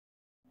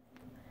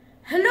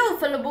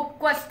fellow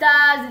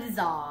BookQuesters, it is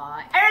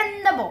I,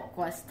 Adam the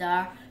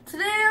BookQuester.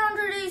 Today I'll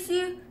introduce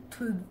you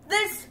to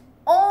this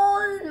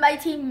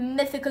almighty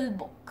mythical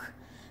book,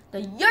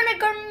 The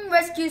Unicorn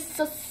Rescue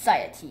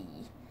Society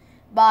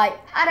by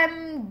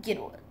Adam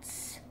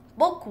Gidwitz.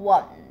 Book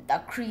 1,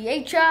 The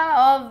Creator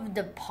of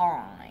the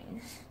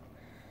PINES.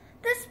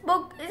 This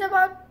book is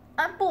about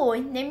a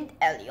boy named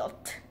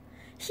Elliot.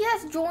 He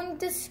has joined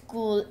the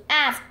school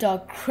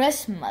after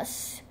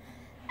Christmas.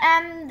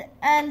 And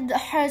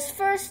his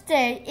first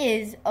day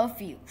is a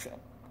field trip.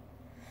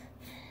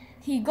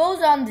 He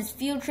goes on this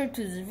field trip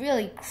to this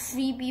really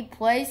creepy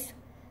place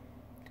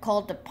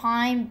called the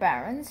Pine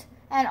Barrens,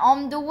 and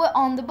on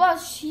the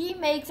bus he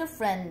makes a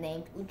friend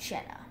named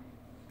Uchenna.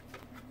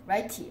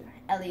 Right here,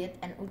 Elliot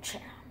and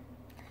Uchenna.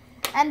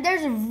 And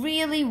there's a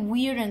really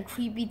weird and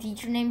creepy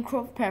teacher named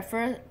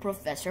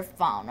Professor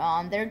Fauna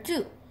on there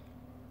too.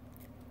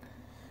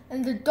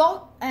 And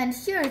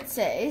here it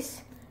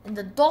says, in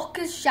the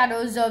darkest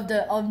shadows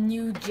of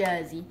New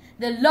Jersey,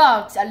 there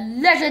lurks a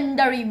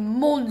legendary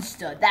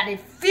monster that is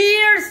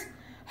fierce,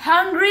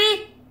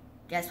 hungry.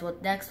 Guess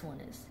what next one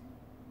is?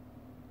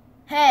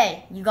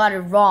 Hey, you got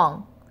it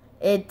wrong.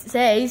 It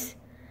says,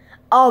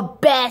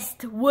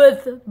 obsessed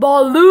with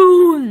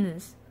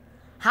balloons.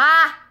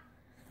 Ha!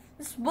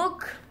 This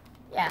book,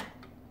 yeah.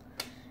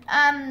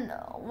 And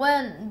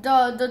when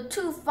the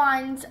two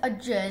finds a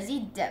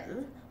Jersey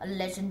devil, a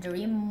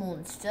legendary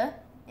monster,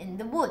 in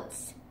the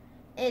woods.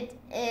 It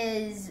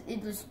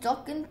was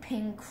stuck in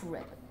pink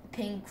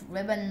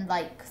ribbon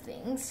like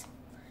things,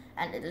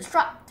 and it is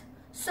trapped.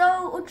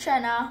 So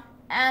Uchenna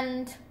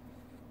and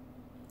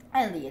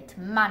Elliot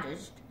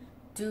managed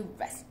to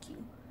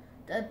rescue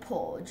the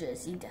poor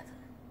Jersey devil.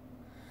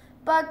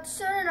 But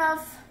soon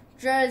enough,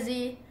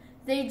 it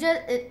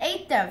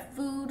ate their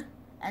food,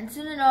 and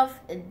soon enough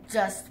it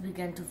just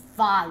began to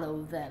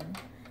follow them.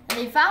 And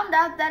they found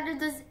out that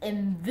it is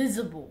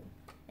invisible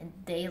in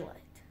daylight.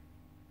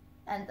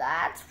 And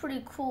that's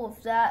pretty cool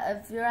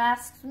if you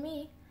ask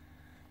me.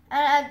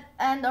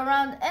 And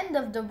around the end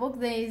of the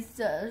book,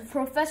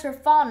 Professor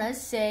Fauna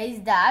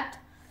says that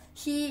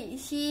he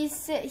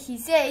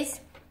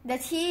says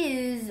that he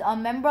is a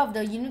member of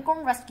the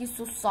Unicorn Rescue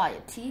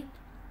Society,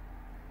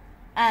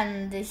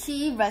 and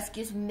he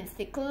rescues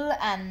mythical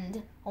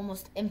and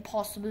almost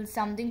impossible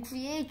sounding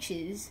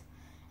creatures.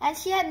 And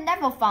he had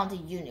never found a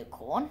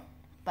unicorn,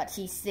 but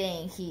he's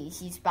saying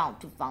he's bound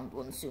to find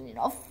one soon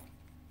enough.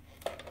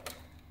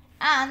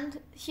 And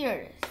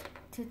here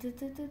it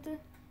is.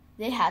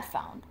 They had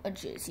found a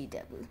Jersey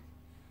devil.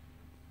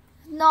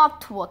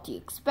 Not what he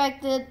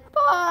expected,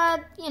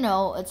 but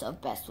it's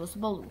obsessed with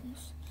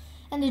balloons.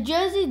 And the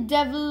Jersey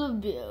devil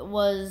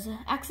was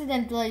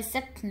accidentally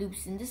set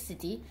loose in the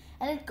city,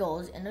 and it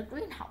goes in a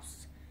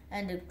greenhouse.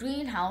 And the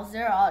greenhouse,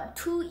 there are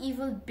two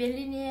evil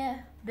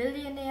billionaire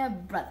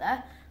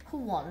brother who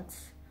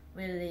wants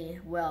really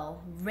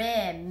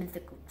rare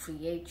mythical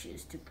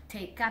creatures to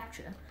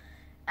capture.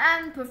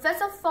 And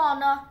Professor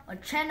Fauna,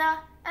 Uchenna,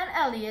 and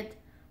Elliot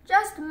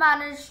just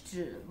managed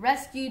to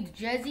rescue the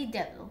Jersey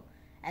devil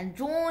and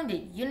join the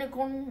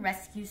Unicorn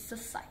Rescue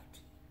Society.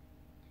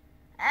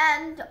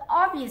 And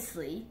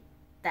obviously,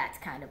 that's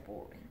kind of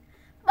boring.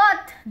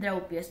 But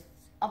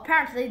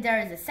apparently there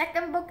is a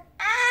second book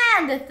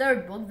and a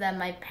third book that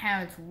my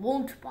parents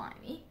won't buy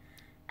me.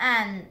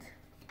 And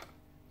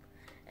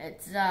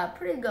it's a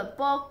pretty good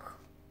book.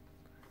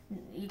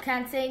 You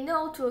can't say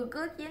no to a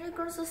good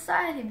Unicorn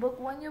Society book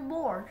when you're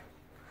bored.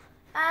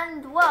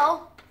 And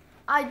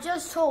I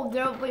just hope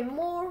there will be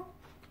more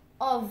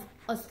of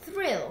a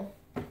thrill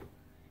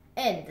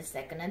in the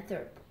second and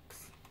third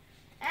books.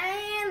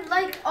 And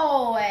like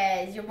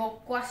always, your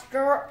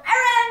BookQuester,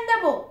 Aaron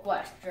the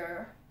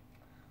BookQuester.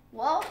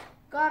 Well,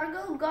 gotta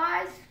go,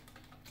 guys.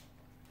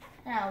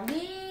 Now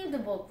leave the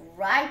book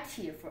right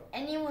here for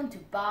anyone to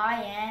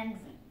buy and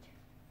read.